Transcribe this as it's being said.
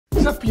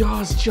up,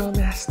 y'all? It's Joe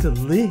Master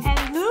Lee.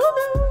 And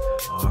Lulu.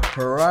 All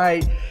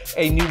right.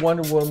 A new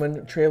Wonder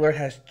Woman trailer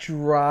has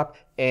dropped.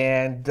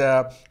 And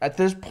at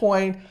this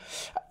point,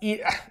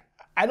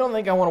 I don't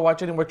think I want to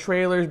watch any more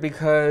trailers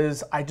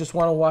because I just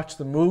want to watch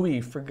the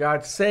movie, for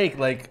God's sake.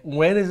 Like,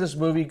 when is this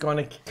movie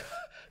going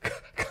to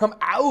come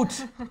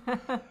out?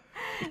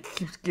 It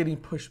keeps getting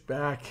pushed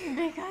back.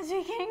 Because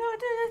we can't go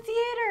to the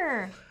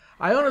theater.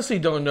 I honestly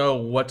don't know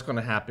what's going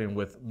to happen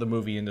with the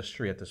movie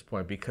industry at this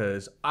point,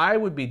 because I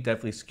would be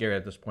definitely scared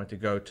at this point to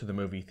go to the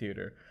movie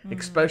theater,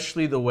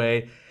 especially the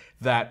way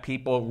that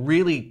people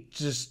really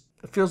just,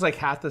 it feels like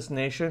half this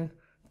nation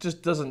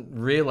just doesn't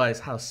realize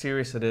how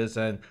serious it is,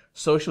 and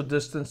social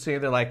distancing,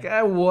 they're like,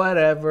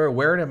 whatever,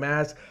 wearing a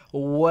mask,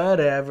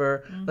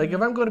 whatever. Like,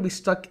 if I'm going to be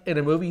stuck in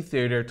a movie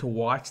theater to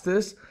watch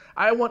this,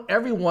 I want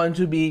everyone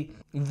to be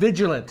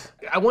vigilant.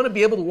 I want to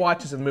be able to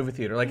watch this in the movie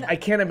theater. Like, I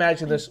can't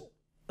imagine this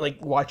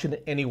like watching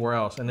it anywhere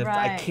else. And if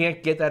I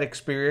can't get that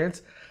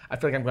experience, I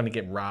feel like I'm going to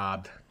get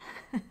robbed.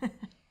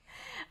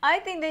 I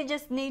think they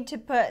just need to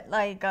put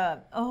like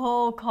a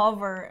whole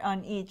cover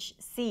on each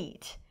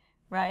seat,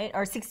 right?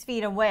 Or 6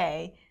 feet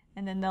away.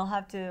 And then they'll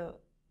have to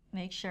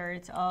make sure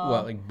it's all...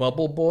 What, like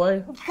Bubble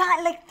Boy?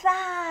 God, like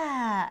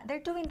that. They're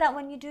doing that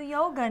when you do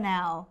yoga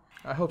now.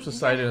 I hope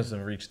society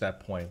doesn't reach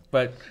that point.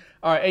 But,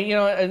 all right, you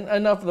know,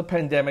 enough of the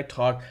pandemic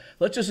talk.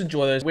 Let's just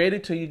enjoy this. Wait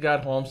until you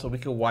got home so we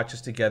can watch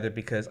this together,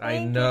 because I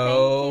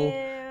know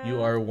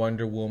you are a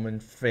Wonder Woman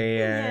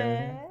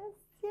fan.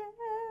 Yes.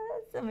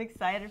 I'm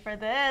excited for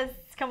this.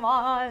 Come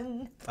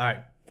on. All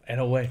right, and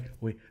away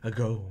we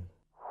go.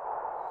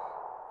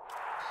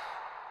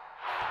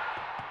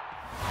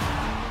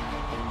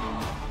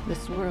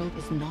 This world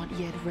is not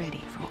yet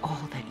ready for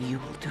all that you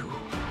will do.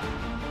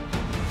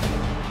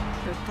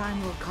 Your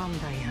time will come,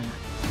 Diana.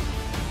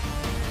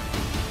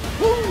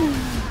 Woo!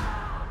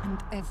 And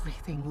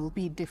everything will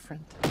be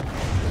different.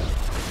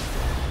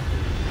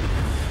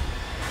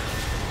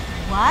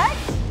 What?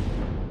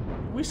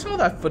 We saw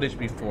that footage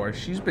before.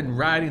 She's been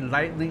riding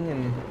lightning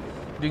and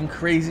doing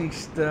crazy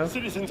stuff.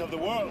 Citizens of the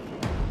world,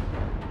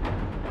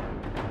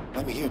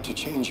 I'm here to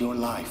change your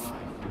life.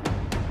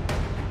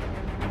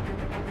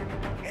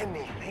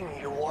 Anything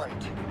you want,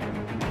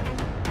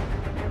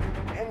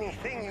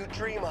 anything you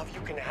dream of,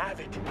 you can have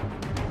it.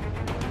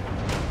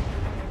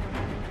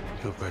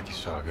 You look like you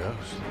saw a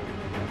ghost.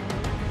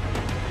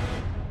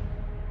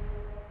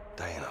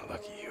 Diana,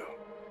 look at you.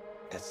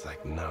 It's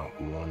like not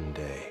one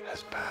day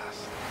has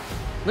passed.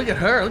 Look at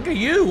her. Look at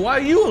you. Why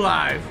are you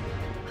alive?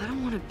 I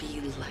don't want to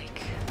be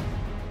like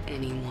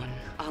anyone.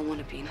 I want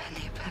to be an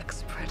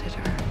apex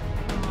predator.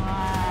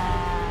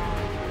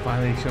 Wow.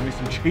 Finally, show me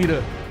some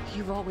cheetah.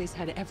 You've always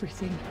had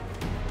everything,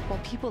 while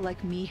people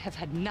like me have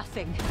had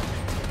nothing.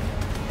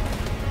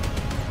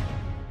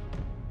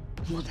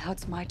 Well, now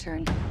it's my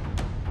turn.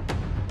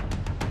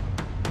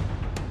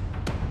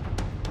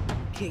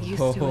 Get used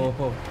to it.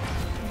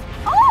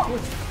 Oh!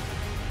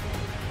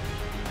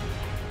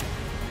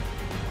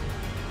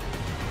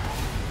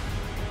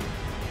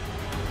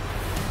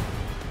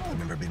 I've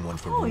never been one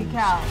for Holy rules.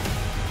 cow.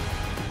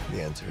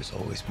 The answer is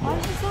always Why more.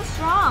 is she so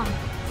strong?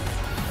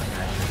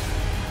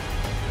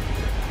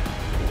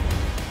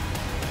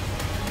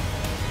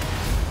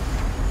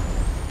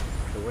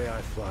 The way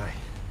I fly,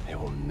 they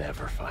will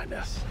never find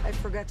us. I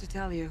forgot to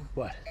tell you.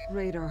 What?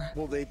 Radar.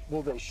 Will they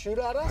shoot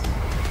at us?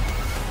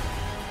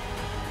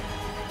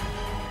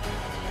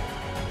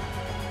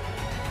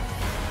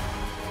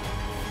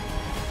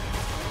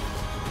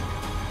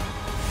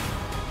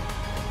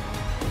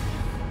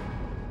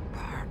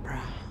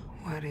 Barbara,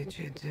 what did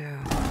you do?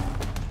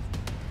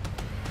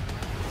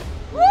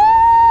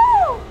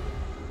 Woo!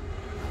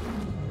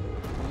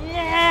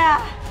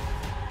 Yeah!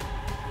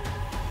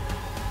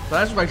 So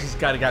that's why she's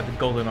got the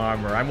golden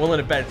armor. I'm willing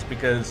to bet it's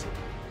because...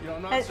 You know,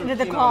 I'm not so The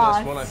keen on claws.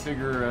 this one. I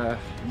figure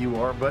you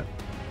are, but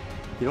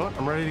you know what?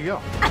 I'm ready to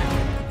go.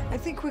 I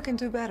think we can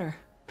do better.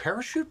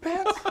 Parachute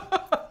pants?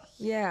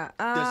 Yeah,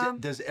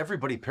 Does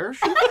everybody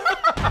parachute?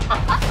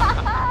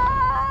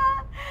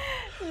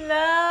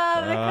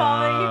 Love the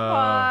comedy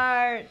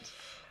part.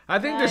 I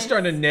think they're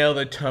starting to nail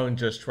the tone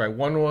just right.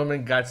 Wonder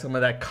Woman got some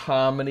of that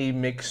comedy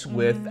mixed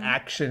with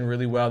action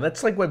really well.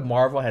 That's like what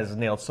Marvel has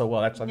nailed so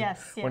well. That's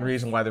one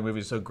reason why their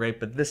movie is so great.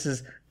 But this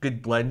is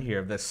good blend here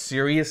of the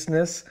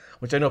seriousness,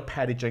 which I know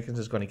Patty Jenkins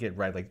is going to get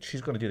right. Like,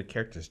 she's going to do the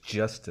characters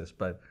justice.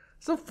 But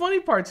some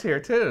funny parts here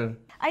too.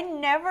 I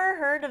never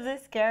heard of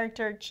this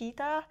character,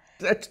 Cheetah.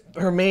 That's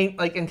her main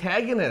like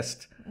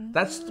antagonist.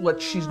 That's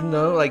what she's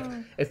known. Like,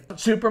 if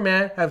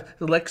Superman have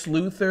Lex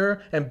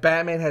Luthor and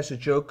Batman has the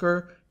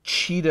Joker,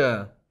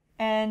 Cheetah.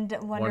 And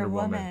Wonder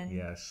Woman.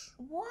 Yes.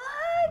 What?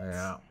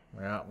 Yeah.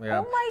 Oh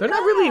my They're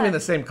not really even in God.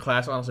 the same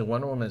class, honestly.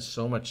 Wonder Woman is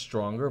so much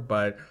stronger,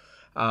 but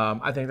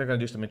I think they're going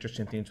to do some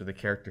interesting things with the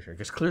character here,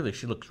 because clearly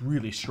she looks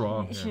really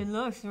strong here. She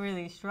looks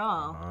really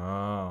strong.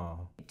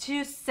 Oh.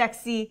 Two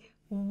sexy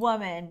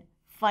women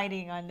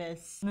fighting on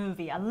this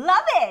movie. I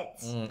love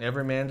it!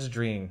 Every man's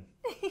dream.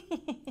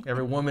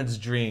 Every woman's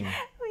dream.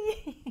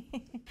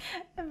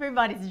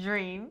 Everybody's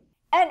dream.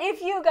 And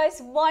if you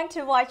guys want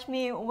to watch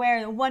me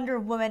wear the Wonder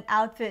Woman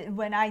outfit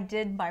when I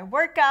did my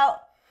workout,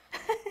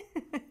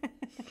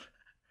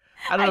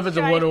 I don't know if it's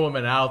a Wonder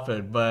Woman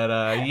outfit, but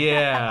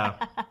yeah.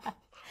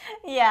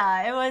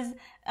 Yeah, it was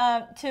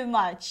too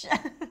much.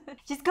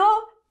 Just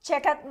go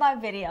check out my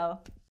video.